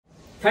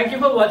Thank you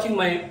for watching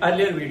my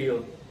earlier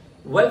video.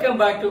 Welcome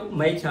back to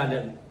my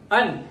channel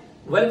and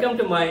welcome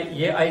to my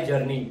AI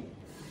journey.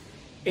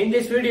 In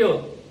this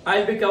video,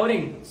 I'll be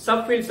covering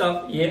subfields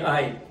of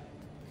AI.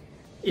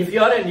 If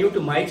you are new to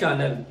my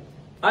channel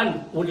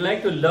and would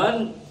like to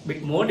learn a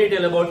bit more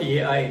detail about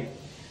AI,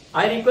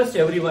 I request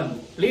everyone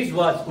please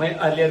watch my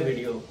earlier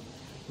video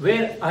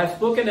where I have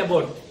spoken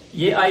about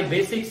AI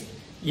basics,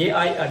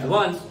 AI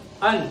advanced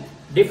and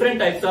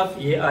different types of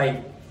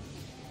AI.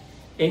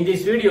 In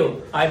this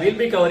video, I will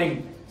be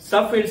covering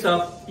subfields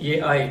of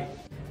AI.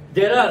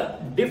 There are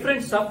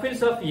different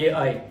subfields of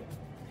AI.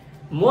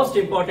 Most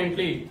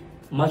importantly,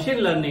 machine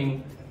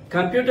learning,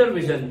 computer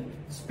vision,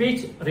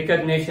 speech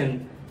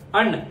recognition,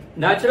 and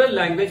natural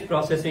language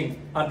processing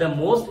are the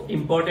most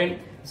important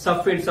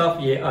subfields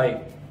of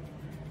AI.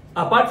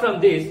 Apart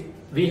from this,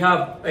 we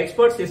have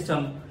expert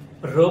system,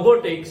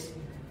 robotics,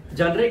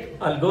 generic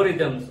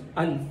algorithms,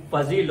 and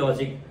fuzzy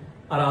logic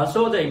are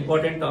also the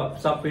important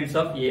subfields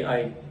of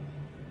AI.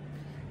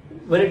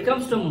 When it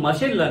comes to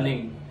machine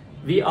learning,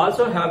 we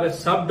also have a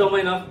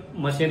subdomain of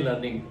machine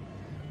learning.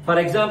 For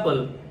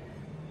example,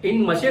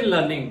 in machine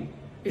learning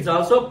is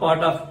also part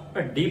of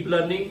a deep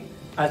learning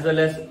as well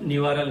as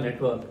neural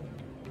network.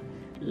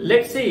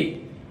 Let's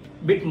see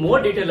a bit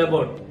more detail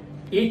about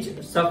each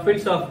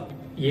subfields of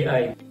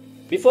AI.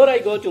 Before I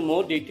go to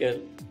more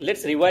detail,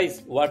 let's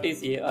revise what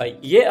is AI.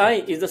 AI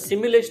is the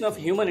simulation of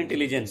human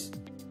intelligence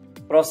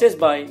processed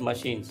by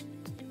machines.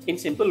 In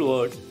simple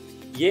words,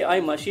 AI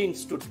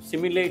machines to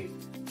simulate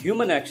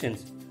human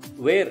actions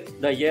where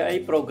the AI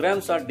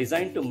programs are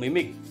designed to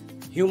mimic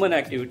human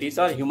activities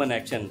or human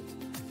action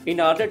in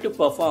order to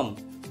perform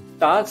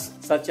tasks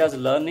such as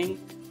learning,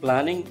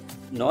 planning,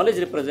 knowledge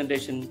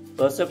representation,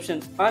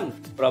 perception and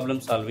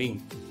problem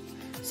solving.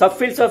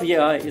 Subfields of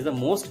AI is the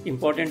most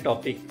important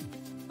topic,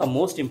 a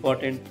most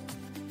important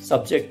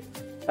subject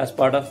as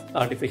part of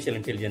artificial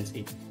intelligence.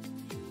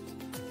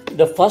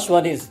 The first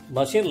one is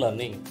machine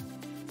learning.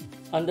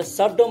 And the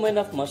subdomain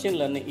of machine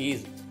learning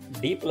is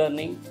deep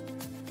learning,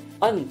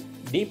 and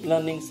deep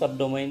learning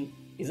subdomain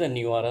is a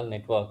neural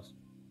networks.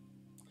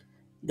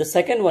 The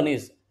second one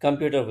is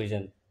computer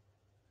vision,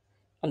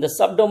 and the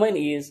subdomain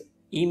is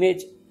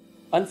image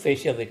and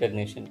facial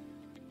recognition.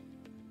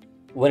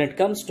 When it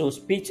comes to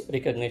speech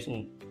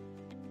recognition,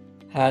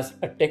 has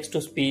a text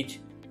to speech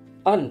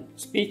and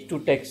speech to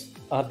text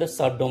are the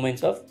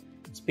subdomains of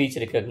speech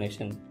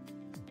recognition.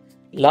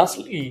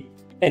 Lastly,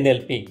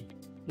 NLP,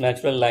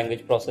 natural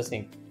language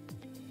processing.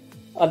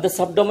 And the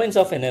subdomains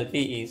of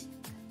NLP is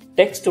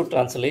text to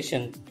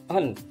translation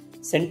and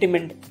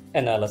sentiment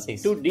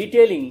analysis. To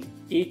detailing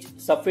each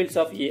subfields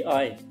of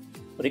AI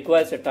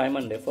requires a time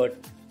and effort.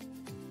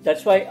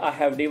 That's why I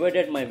have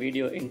divided my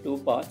video in two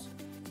parts.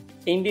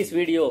 In this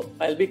video,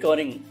 I'll be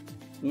covering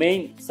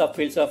main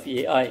subfields of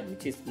AI,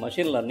 which is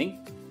machine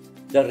learning.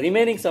 The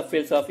remaining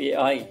subfields of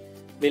AI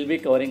will be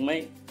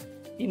covering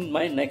in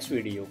my next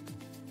video.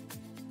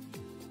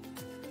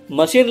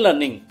 Machine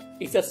learning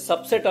is a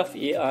subset of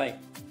AI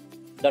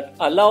that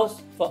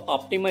allows for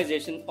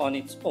optimization on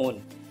its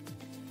own.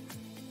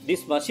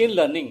 This machine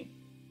learning,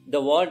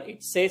 the word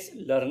it says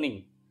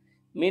learning,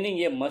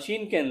 meaning a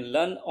machine can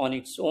learn on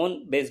its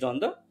own based on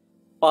the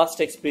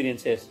past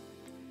experiences.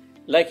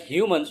 Like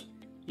humans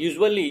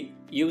usually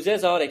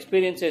uses our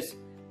experiences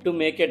to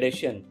make a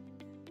decision.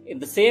 In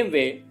the same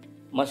way,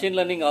 machine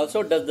learning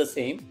also does the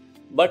same,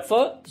 but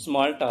for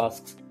small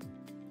tasks.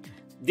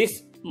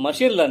 This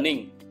machine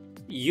learning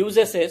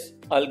uses as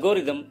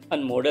algorithm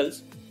and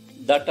models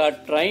that are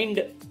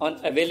trained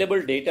on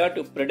available data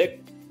to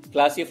predict,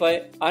 classify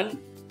and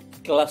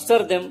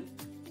cluster them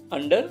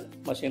under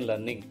machine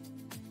learning.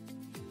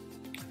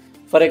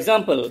 For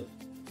example,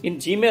 in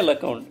Gmail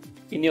account,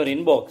 in your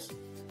inbox,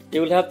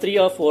 you will have 3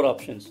 or 4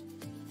 options.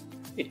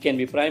 It can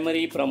be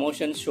primary,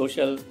 promotion,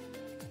 social.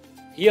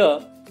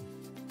 Here,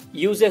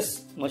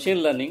 uses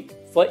machine learning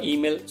for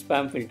email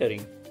spam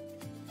filtering.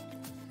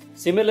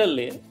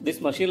 Similarly, this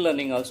machine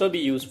learning also be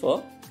used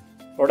for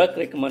product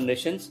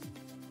recommendations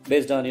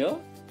based on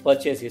your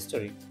purchase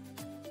history.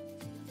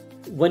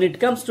 When it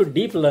comes to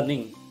deep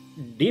learning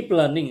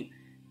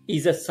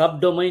is a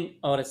subdomain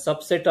or a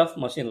subset of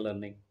machine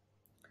learning,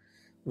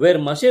 where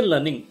machine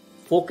learning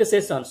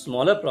focuses on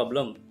smaller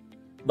problems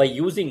by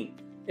using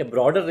a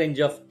broader range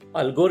of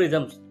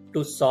algorithms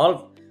to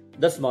solve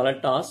the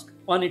smaller task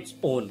on its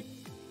own.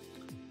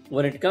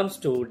 When it comes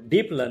to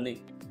deep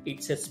learning,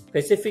 it's a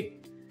specific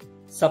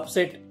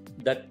subset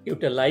that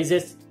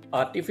utilizes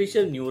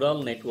artificial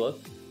neural network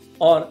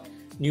or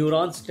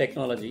neurons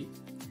technology,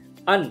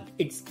 and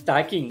it's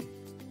stacking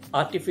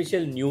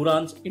artificial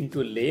neurons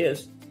into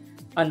layers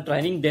and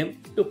training them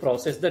to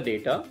process the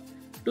data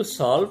to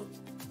solve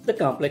the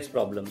complex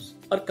problems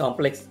or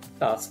complex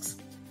tasks.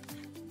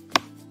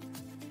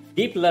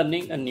 Deep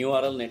learning and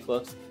neural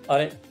networks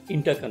are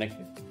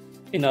interconnected.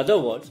 In other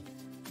words,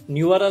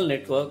 neural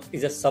network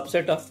is a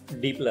subset of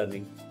deep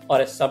learning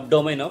or a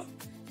subdomain of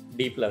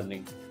deep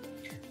learning,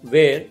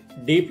 where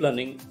deep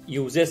learning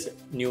uses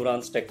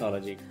neurons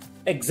technology.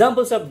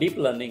 Examples of deep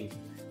learning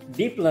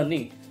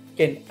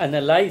can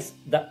analyze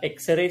the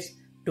X-rays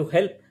to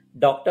help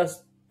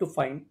doctors to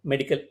find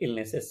medical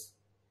illnesses.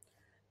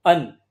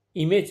 And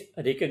image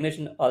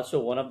recognition also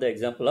one of the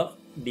example of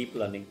deep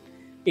learning.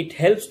 It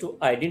helps to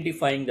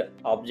identifying the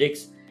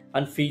objects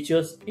and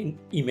features in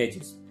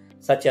images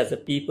such as the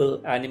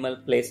people, animal,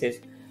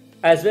 places,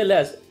 as well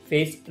as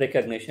face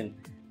recognition.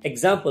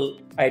 Example,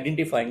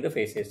 identifying the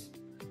faces.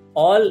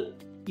 All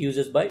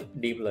uses by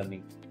deep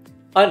learning.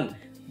 And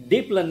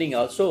deep learning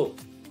also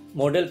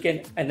model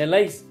can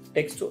analyze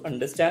text to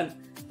understand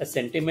a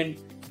sentiment,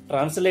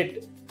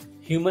 translate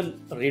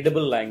human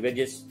readable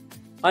languages,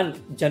 and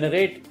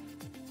generate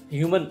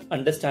human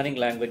understanding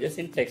languages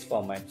in text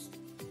formats.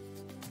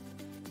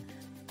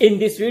 In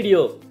this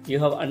video, you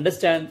have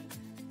understand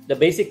the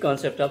basic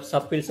concept of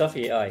subfields of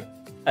AI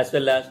as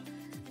well as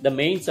the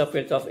main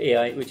subfields of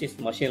AI, which is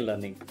machine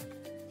learning.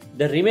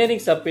 The remaining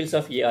subfields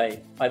of AI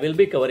I will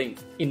be covering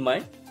in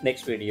my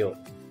next video.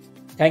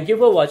 Thank you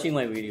for watching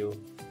my video.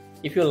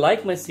 If you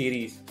like my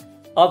series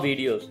or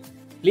videos,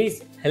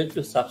 please help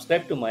to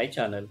subscribe to my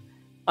channel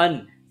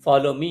and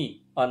follow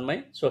me on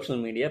my social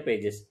media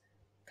pages.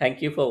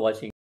 Thank you for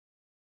watching.